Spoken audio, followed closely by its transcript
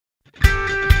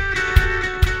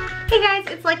Hey guys,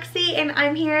 it's Lexi and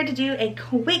I'm here to do a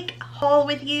quick haul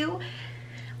with you.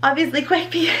 Obviously quick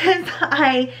because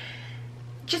I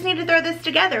just need to throw this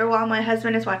together while my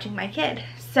husband is watching my kid.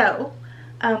 So,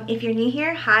 if you're new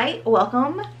here, hi,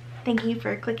 welcome. Thank you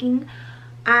for clicking.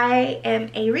 I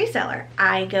am a reseller.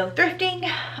 I go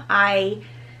thrifting. I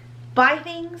buy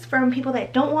things from people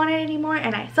that don't want it anymore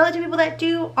and I sell it to people that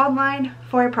do online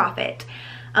for a profit.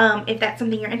 If that's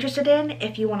something you're interested in,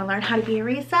 if you want to learn how to be a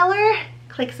reseller,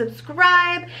 click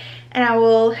subscribe and I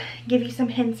will give you some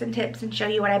hints and tips and show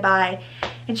you what I buy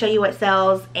and show you what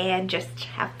sells and just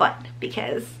have fun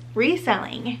because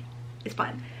reselling is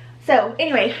fun. So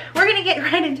anyway, we're gonna get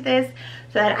right into this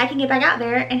so that I can get back out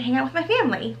there and hang out with my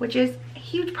family, which is a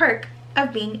huge perk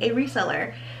of being a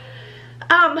reseller.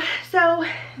 So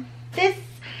this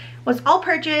was all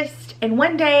purchased in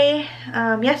one day,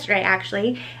 yesterday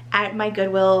actually, at my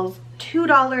Goodwill's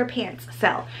 $2 pants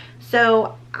sale.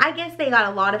 So I guess they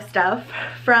got a lot of stuff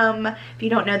from, if you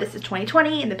don't know, this is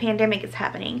 2020 and the pandemic is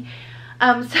happening.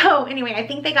 So anyway, I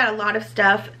think they got a lot of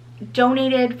stuff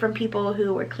donated from people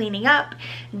who were cleaning up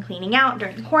and cleaning out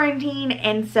during quarantine.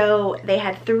 And so they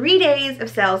had 3 days of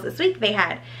sales this week. They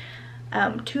had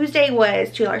Tuesday was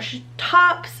 $2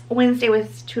 tops, Wednesday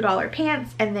was $2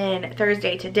 pants, and then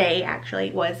Thursday today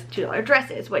actually was $2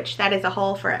 dresses, which that is a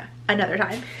haul for another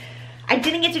time. I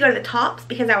didn't get to go to the tops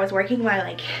because I was working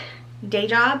my day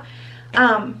job,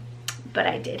 but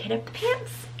I did hit up the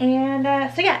pants.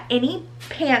 And so yeah, any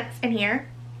pants in here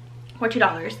were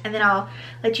 $2, and then I'll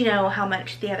let you know how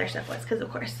much the other stuff was because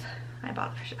of course I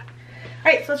bought other stuff.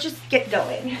 All right, so let's just get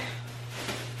going.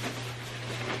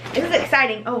 This is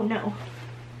exciting. Oh no.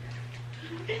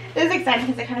 This is exciting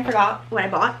because I kind of forgot what I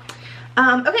bought.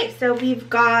 Okay, so we've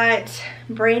got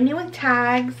brand new with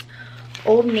tags,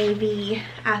 Old Navy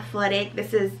athletic.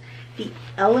 This is the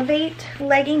Elevate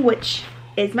legging, which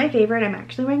is my favorite. I'm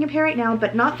actually wearing a pair right now,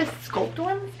 but not the sculpt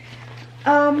ones.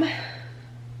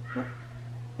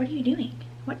 What are you doing?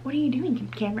 What are you doing,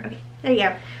 camera? Okay, there you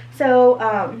go.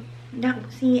 So, now,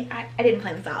 see, I didn't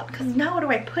plan this out because now where do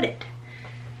I put it?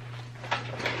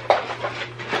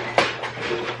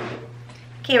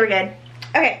 Okay, we're good.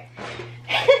 Okay.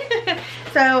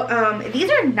 So,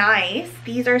 these are nice.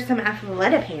 These are some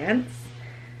Athleta pants.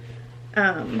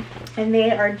 And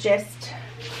they are just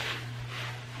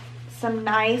some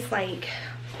nice, I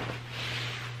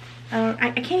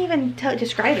can't even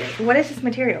describe it. What is this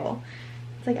material?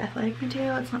 It's like athletic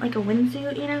material. It's not like a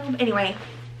windsuit, you know? But anyway,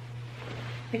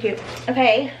 they're cute.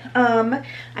 Okay,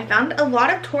 I found a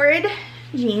lot of Torrid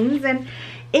jeans, and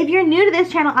if you're new to this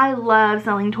channel, I love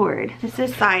selling Torrid. This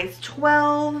is size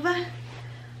 12.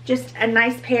 Just a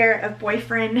nice pair of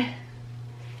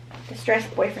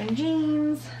distressed boyfriend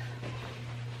jeans.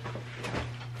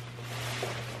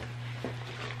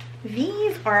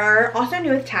 These are also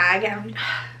new with tag.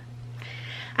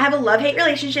 I have a love-hate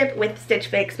relationship with Stitch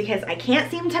Fix because I can't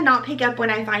seem to not pick up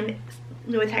when I find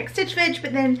new with tag Stitch Fix,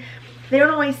 but then they don't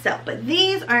always sell. But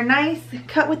these are nice,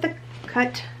 cut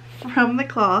from the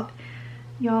cloth.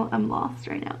 Y'all, I'm lost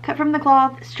right now. Cut from the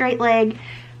cloth, straight leg,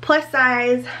 plus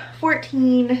size,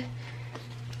 14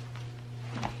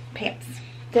 pants.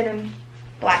 Denim,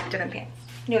 black denim pants.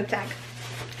 New with tag.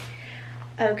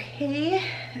 Okay,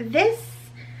 this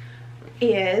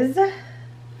is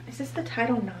this the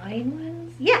Title IX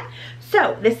ones? Yeah.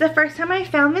 So this is the first time I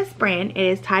found this brand. It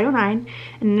is Title IX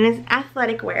and it is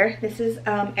athletic wear. This is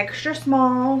extra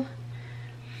small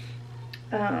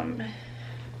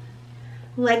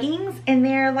leggings, and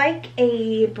they're like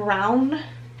a brown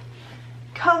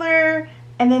color,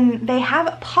 and then they have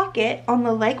a pocket on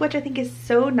the leg, which I think is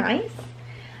so nice.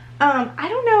 I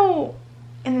don't know,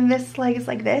 and then this leg is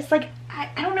like this. I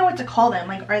don't know what to call them.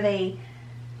 Are they,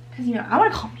 because you know, I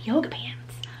want to call them yoga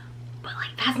pants, but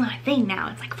that's not a thing now.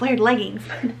 It's like flared leggings.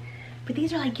 But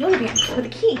these are like yoga pants with a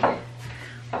key.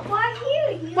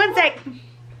 Why you? One sec.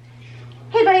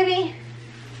 Hey baby.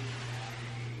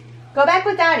 Go back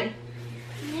with daddy.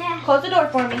 Yeah. Close the door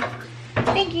for me.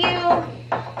 Thank you.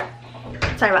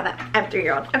 Sorry about that. I have a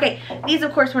 3-year-old. Okay, these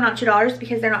of course were not $2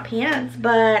 because they're not pants,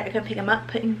 but I could pick them up,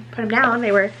 put them down.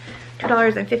 They were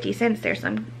 $2.50. There's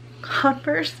some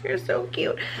Converse. They're so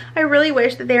cute. I really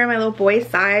wish that they were my little boy's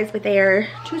size, but they are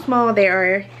too small. They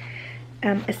are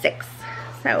a 6.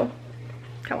 So,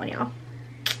 come on y'all.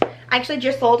 I actually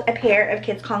just sold a pair of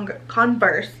kids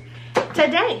Converse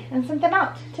today and sent them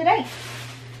out today.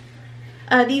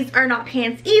 These are not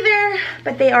pants either,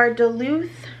 but they are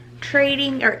Duluth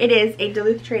trading, or it is a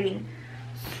Duluth trading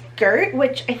skirt,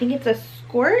 which I think it's a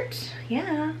skirt.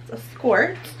 Yeah, it's a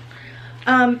skirt.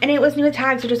 And it was new with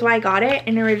tags, which is why I got it,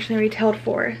 and originally retailed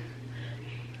for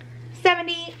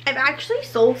 $70. I've actually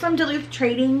sold some Duluth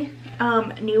Trading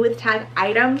new with tag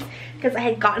items because I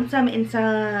had gotten some into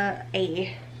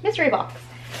a mystery box.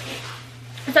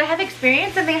 So I have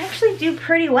experience and they actually do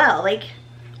pretty well. Like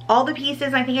all the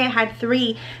pieces, I think I had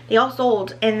 3, they all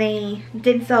sold and they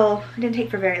didn't sell, didn't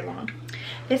take for very long.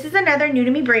 This is another new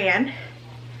to me brand.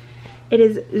 It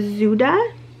is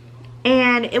Zuda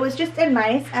and it was just a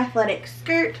nice athletic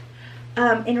skirt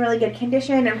in really good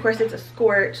condition. And of course it's a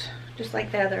skirt just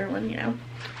like the other one, you know.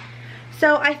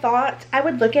 So I thought I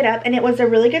would look it up and it was a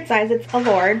really good size. It's a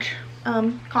large.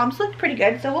 Comps looked pretty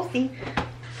good, so we'll see.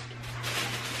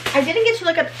 I didn't get to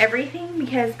look up everything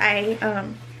because I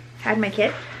had my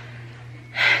kid.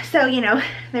 So, you know,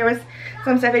 there was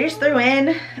some stuff I just threw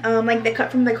in, like the cut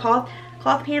from the cloth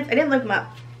pants. I didn't look them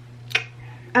up.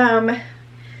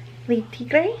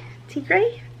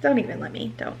 Tigre? Don't even let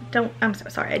me. Don't. I'm so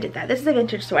sorry I did that. This is a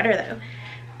vintage sweater though.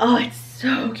 Oh, it's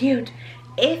so cute.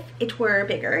 If it were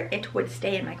bigger, it would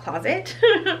stay in my closet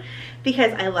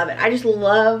because I love it. I just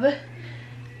love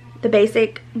the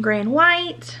basic gray and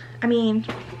white. I mean,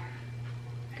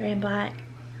 gray and black.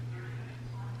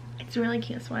 It's a really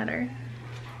cute sweater,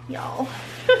 y'all.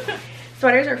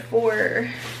 Sweaters are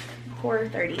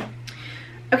 $4.30.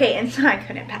 Okay, and so I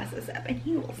couldn't pass this up, and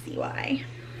you will see why.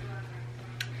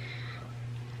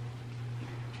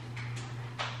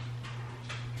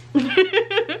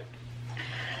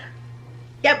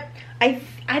 Yep, I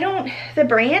don't, the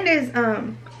brand is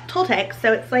Toltec,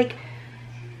 so it's like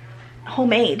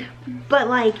homemade, but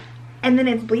like, and then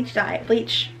it's bleach,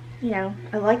 you know,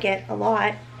 I like it a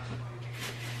lot.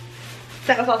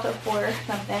 That was also for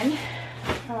something.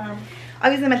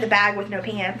 Obviously I'm at the bag with no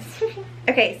pants.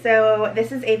 Okay, so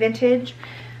this is a vintage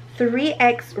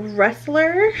 3X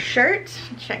Rustler shirt.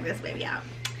 Check this baby out.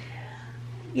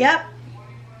 Yep.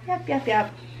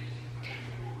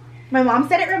 My mom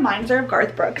said it reminds her of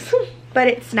Garth Brooks, but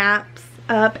it snaps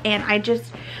up, and I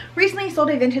just recently sold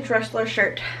a vintage Rustler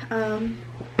shirt a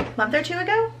month or 2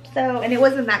 ago, so, and it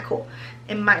wasn't that cool,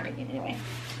 in my opinion anyway.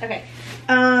 Okay,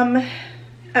 oh,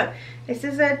 this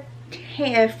is a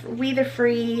We the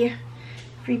Free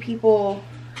People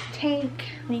tank,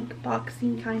 like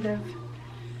boxy kind of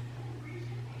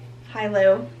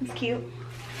high-low. It's cute.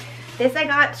 This I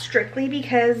got strictly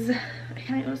because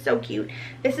it was so cute.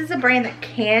 This is a brand that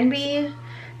can be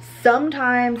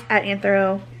sometimes at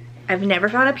Anthro. I've never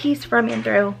found a piece from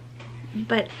Anthro,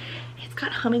 but it's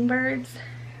got hummingbirds.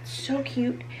 It's so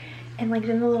cute. And like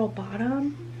in the little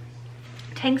bottom.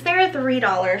 Tanks there are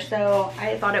 $3, so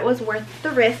I thought it was worth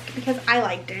the risk because I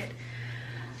liked it.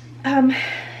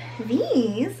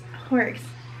 These were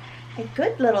a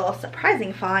good little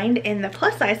surprising find in the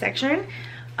plus size section.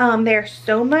 They're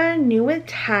Soma new with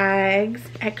tags,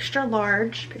 extra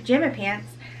large pajama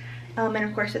pants. And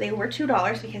of course they were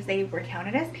 $2 because they were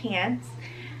counted as pants.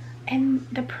 And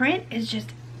the print is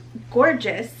just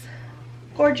gorgeous.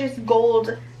 Gorgeous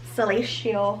gold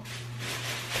celestial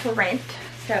print.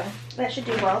 So that should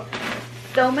do well.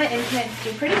 Soma Intimates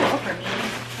do pretty well for me.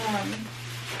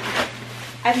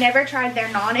 I've never tried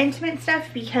their non-intimate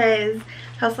stuff because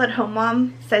Household Home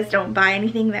Mom says don't buy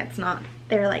anything that's not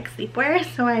their like sleepwear,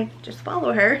 so I just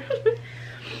follow her.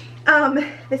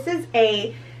 This is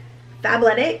a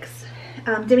Fabletics,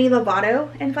 Demi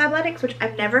Lovato in Fabletics, which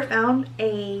I've never found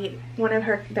one of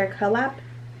their collab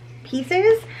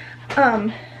pieces.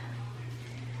 And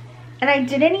I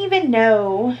didn't even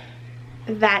know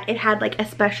that it had like a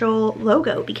special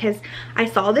logo because I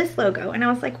saw this logo and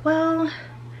I was like, well,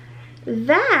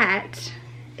 that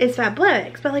is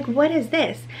Fabletics, but like what is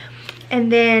this?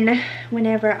 And then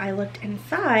whenever I looked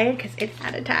inside, because it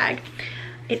had a tag,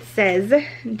 it says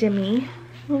Demi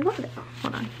Lovato.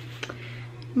 Hold on,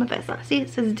 my best. See, it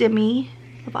says Demi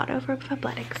Lovato for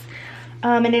Fabletics.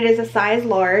 And it is a size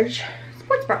large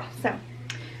sports bra. So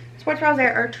sports bras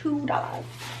there are $2.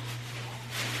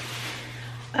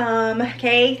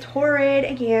 Okay, Torrid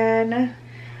again.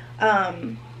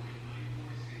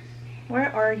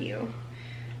 Where are you?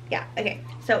 Yeah, okay.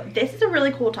 So this is a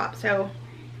really cool top. So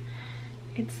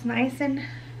it's nice and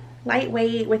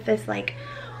lightweight with this like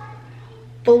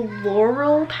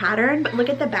floral pattern, but look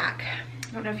at the back.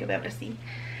 I don't know if you'll be able to see.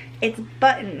 It's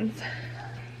buttons.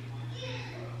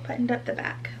 Buttoned up the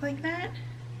back like that.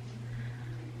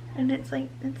 And it's like,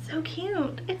 it's so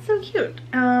cute. It's so cute.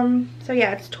 So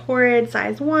yeah, it's Torrid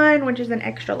size 1, which is an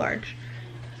extra large.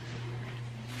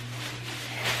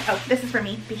 Oh, this is for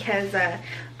me because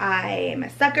I'm a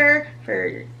sucker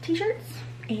for t-shirts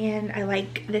and I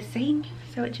like this saying.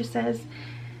 So it just says,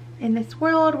 in this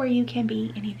world where you can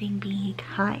be anything, be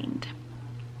kind.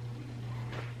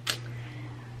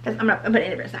 I'm gonna put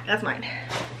it in a snack. That's mine.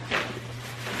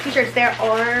 T-shirts there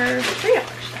are $3.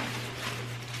 So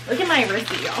Look at my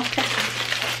receipt, y'all.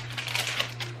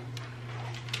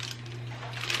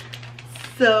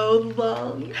 So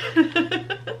long.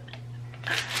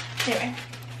 Anyway,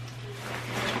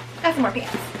 got some more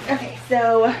pants. Okay,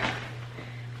 so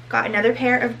got another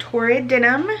pair of Torrid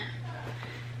denim,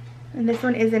 and this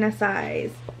one is in a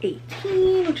size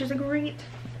 18, which is a great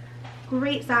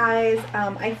size.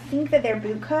 I think that they're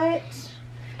boot cut.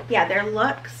 Yeah, they're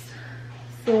Luxe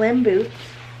slim boots,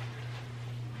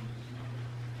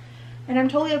 and I'm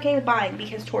totally okay with buying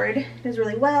because Torrid does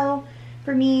really well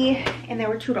for me, and they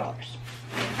were $2.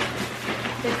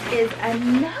 This is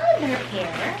another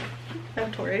pair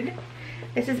of Torrid.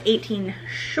 This is 18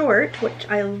 short, which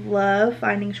I love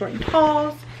finding short and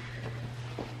talls.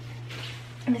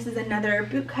 And this is another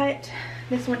boot cut.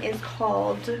 This one is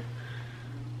called,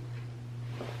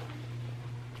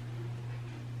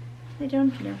 I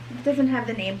don't know. It doesn't have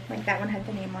the name, like that one had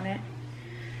the name on it.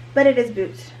 But it is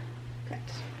boot cut.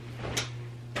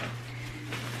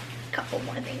 Couple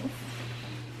more things.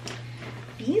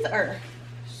 These are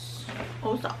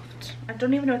so soft. I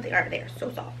don't even know what they are. They are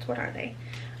so soft. What are they?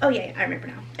 Oh yeah, I remember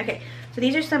now. Okay, so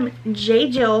these are some J.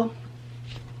 Jill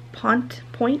point.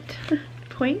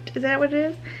 Is that what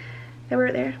it is? That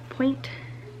word there? Point.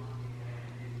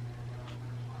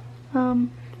 What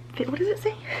does it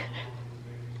say?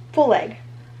 Full leg.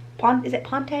 Is it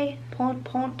Ponte? Pont?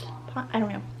 I don't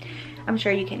know. I'm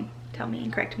sure you can tell me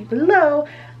and correct me below,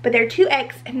 but they're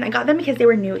 2X, and I got them because they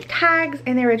were new with tags,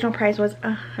 and the original price was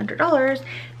 $100.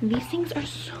 These things are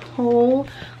so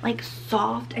like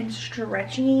soft and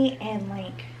stretchy, and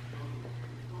like,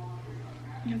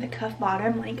 you know, the cuff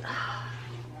bottom, like,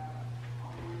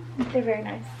 they're very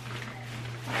nice.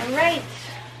 All right,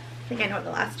 I think I know what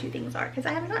the last two things are because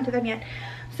I haven't gotten to them yet.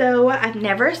 So I've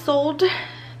never sold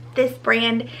this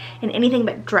brand in anything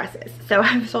but dresses. So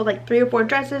I've sold like 3 or 4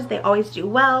 dresses. They always do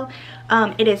well.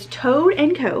 It is Toad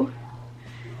 & Co.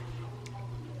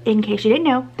 In case you didn't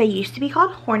know, they used to be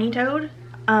called Horny Toad.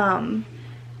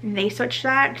 They switched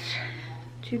that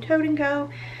to Toad & Co.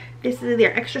 This is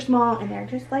their extra small, and they're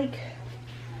just like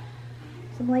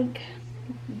some like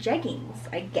jeggings,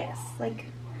 I guess, like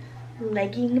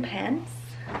legging pants.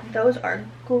 Those are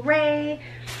gray,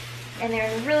 and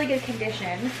they're in really good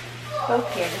condition, both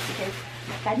pairs, because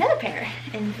I got another pair,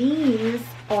 and these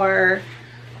are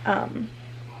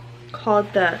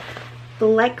called the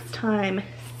Flex Time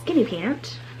Skinny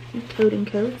Pant. Toad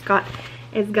 & Co. It's got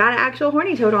an actual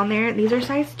horny toad on there. These are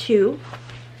size 2.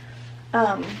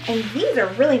 And these are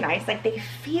really nice. Like, they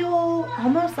feel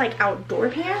almost like outdoor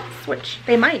pants, which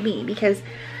they might be because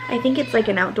I think it's like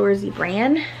an outdoorsy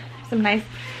brand. A nice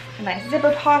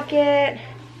zipper pocket.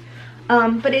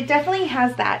 But it definitely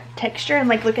has that texture, and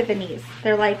like, look at the knees.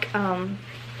 They're like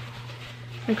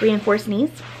reinforced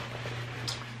knees.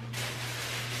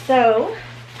 So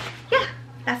yeah,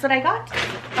 that's what I got.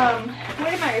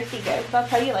 Where did my receipt go? So I'll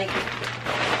tell you, like,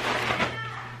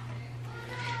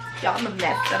 y'all, I'm a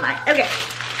mess tonight. Okay,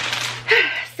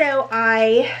 so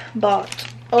I bought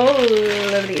all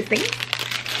of these things,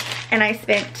 and I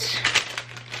spent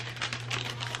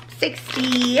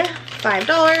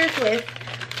 $65 with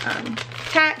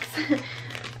tax.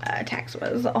 Tax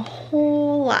was a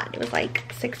whole lot. It was like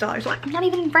 $6. What? I'm not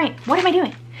even in Frank. What am I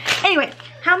doing? Anyway,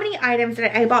 how many items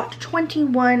did I bought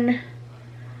 21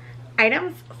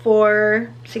 items for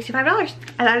 $65,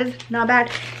 and that is not bad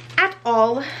at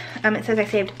all. It says I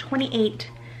saved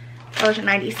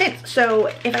 $28.90.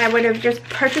 So if I would have just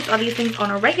purchased all these things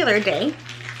on a regular day,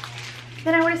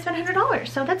 then I would have spent $100.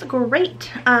 So that's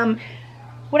great.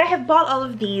 Would I have bought all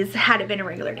of these had it been a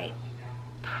regular day?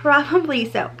 Probably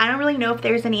so. I don't really know if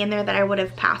there's any in there that I would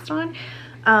have passed on.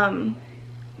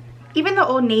 Even the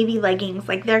Old Navy leggings,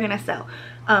 like, they're gonna sell.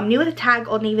 New with tag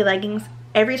Old Navy leggings,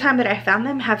 every time that I found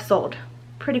them, have sold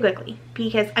pretty quickly,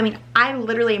 because I mean, I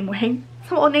literally am wearing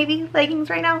some Old Navy leggings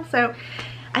right now, so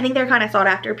I think they're kind of sought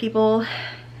after. People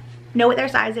know what their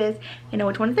size is, they know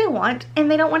which ones they want,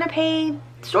 and they don't want to pay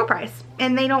store price,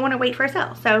 and they don't want to wait for a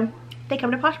sale, so they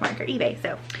come to Poshmark or eBay.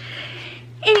 So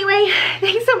anyway,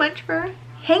 thanks so much for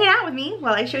hanging out with me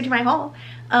while I showed you my haul.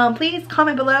 Please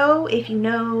comment below if you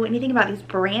know anything about these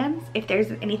brands, if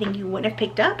there's anything you wouldn't have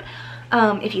picked up,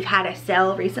 if you've had a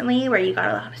sale recently where you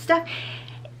got a lot of stuff.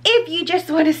 If you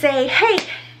just want to say, hey,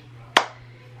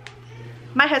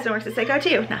 my husband works at Sicko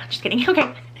too. No, just kidding.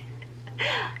 Okay.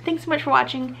 Thanks so much for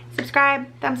watching. Subscribe,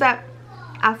 thumbs up.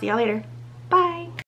 I'll see y'all later.